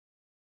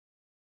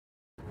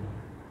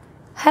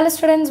Hello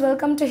students,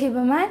 welcome to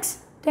Hiba Max.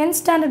 10th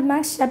Standard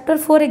Max, Chapter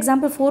 4,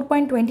 Example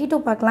 4.22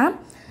 பார்க்கலாம்.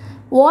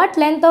 What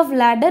length of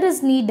ladder is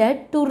needed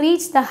to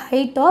reach the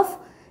height of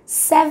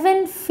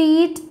 7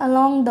 feet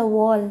along the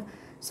wall?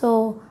 So,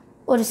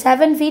 ஒரு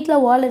 7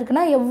 feetல wall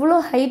இருக்குன்னா எவ்வளோ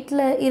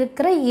heightல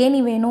இருக்கிற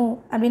ஏணி வேணும்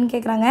அப்படின்னு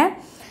கேட்குறாங்க.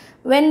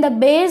 When the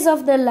base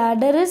of the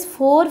ladder is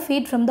 4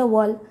 feet from the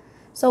wall.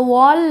 So,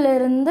 wall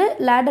இருந்து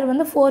ladder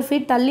வந்து 4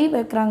 feet தள்ளி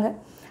வைக்கிறாங்க.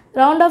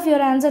 Round off your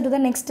answer to the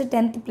next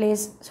 10th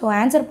place. So,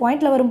 answer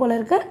point வரும் போல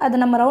இருக்கு. அதை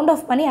நம்ம round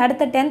off பண்ணி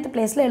அடுத்த 10th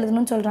placeல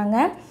எழுதணும்னு சொல்கிறாங்க.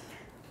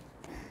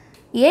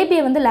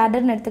 ஏபியை வந்து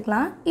ladderன்னு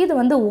எடுத்துக்கலாம். இது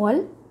வந்து wall,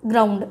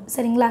 ground.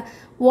 சரிங்களா?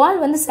 wall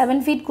வந்து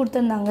 7 feet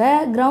கொடுத்துருந்தாங்க.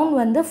 ground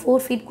வந்து 4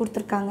 feet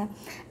கொடுத்துருக்காங்க.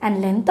 And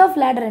length of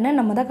ladder என்ன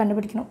நம்ம தான்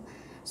கண்டுபிடிக்கணும்.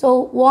 So,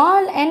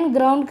 wall and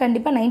ground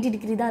கண்டிப்பாக 90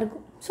 degree தான்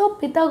இருக்கும். ஸோ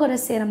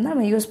பித்தாகோரஸ் தியரம் தான்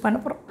நம்ம யூஸ் பண்ண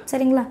போகிறோம்.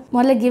 சரிங்களா?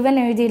 முதல்ல given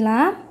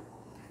எழுதிடலாம்.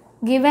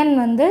 given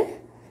வந்து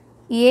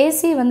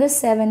AC வந்து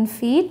 7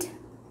 feet,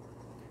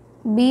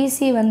 BC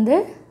வந்து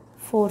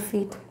 4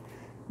 feet.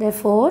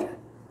 Therefore,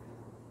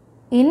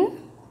 in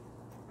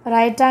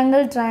right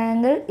angle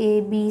triangle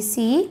ABC,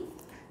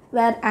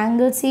 where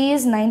angle C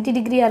is 90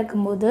 degree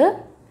இருக்கும்போது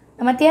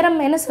நம்ம தியரம்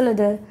என்ன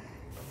சொல்லுது?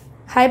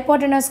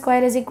 Hypotenuse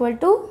square is equal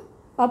to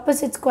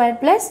opposite square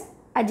plus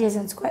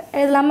adjacent square.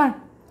 எழுதலாமா?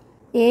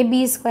 AB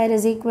square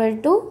is equal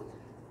to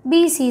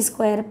BC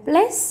square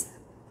plus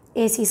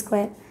AC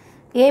square.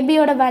 AB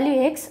ஓட value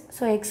x,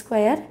 so x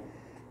square.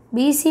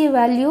 BC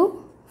value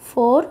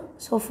 4,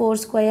 so 4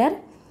 square.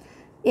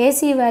 AC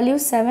value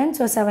 7,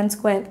 so 7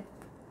 square.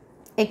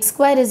 X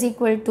square is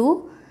equal to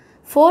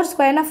 4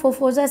 square na 4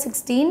 4s are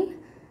 16.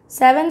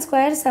 7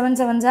 square 7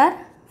 7s are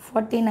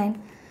 49.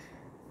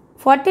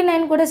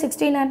 49 கூட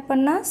 16 add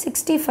பண்ணா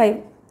 65.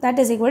 That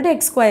is equal to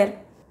x square.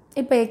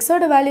 இப்போ x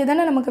ஓட value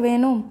தானே நமக்கு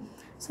வேணும்.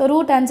 So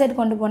root answer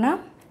கொண்டு போனா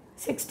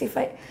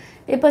 65.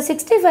 இப்போ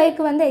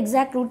 65க்கு வந்து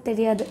exact root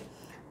தெரியாது.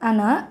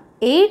 ஆனால்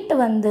 8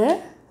 வந்து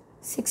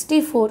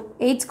 64,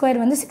 8 ஸ்கொயர்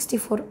வந்து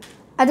 64.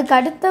 அதுக்கு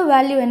அடுத்த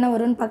வேல்யூ என்ன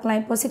வரும்னு பார்க்கலாம்.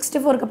 இப்போ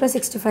 64க்கு அப்புறம்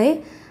 65,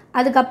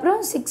 அதுக்கப்புறம்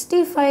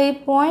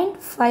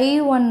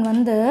 65.51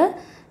 வந்து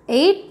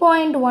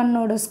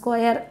 8.1ஓட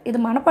ஸ்கொயர். இது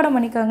மனப்பாடம்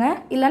பண்ணிக்கோங்க,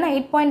 இல்லைனா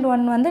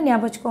 8.1 வந்து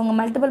ஞாபகம் வச்சுக்கோங்க.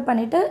 மல்டிபிள்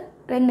பண்ணிவிட்டு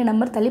 2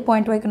 நம்பர் தள்ளி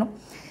பாயிண்ட் வைக்கணும்.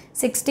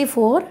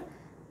 64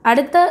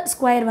 அடுத்த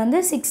ஸ்கொயர் வந்து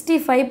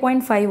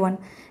 65.51.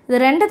 இது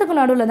ரெண்டுத்துக்கு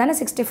நடுவில் தானே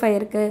 65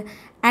 இருக்குது.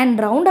 அண்ட்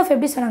ரவுண்ட் ஆஃப்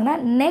எப்படி சொன்னாங்கன்னா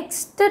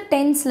நெக்ஸ்ட்டு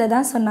டென்ஸில்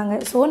தான் சொன்னாங்க.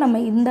 ஸோ நம்ம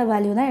இந்த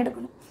வேல்யூ தான்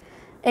எடுக்கணும்.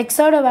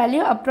 எக்ஸோட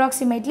வேல்யூ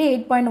அப்ராக்சிமேட்லி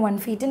 8.1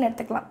 ஃபீட்டுன்னு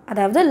எடுத்துக்கலாம்.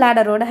 அதாவது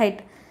லேடரோட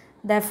height.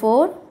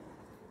 Therefore,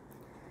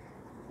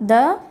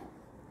 the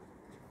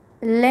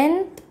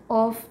length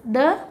of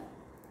the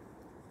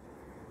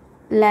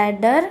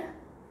ladder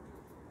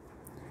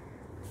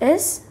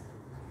is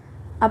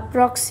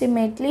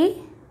approximately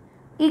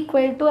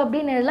equal to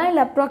அப்படின்னு எழுதலாம்,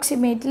 இல்லை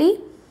approximately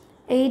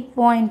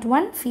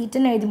 8.1 feet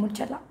ன்னு எழுதி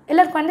முடிச்சிடலாம்.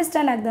 எல்லாருக்கும்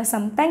அண்டர்ஸ்டாண்ட் ஆகுதா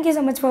some? Thank you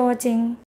so much for வாட்சிங்.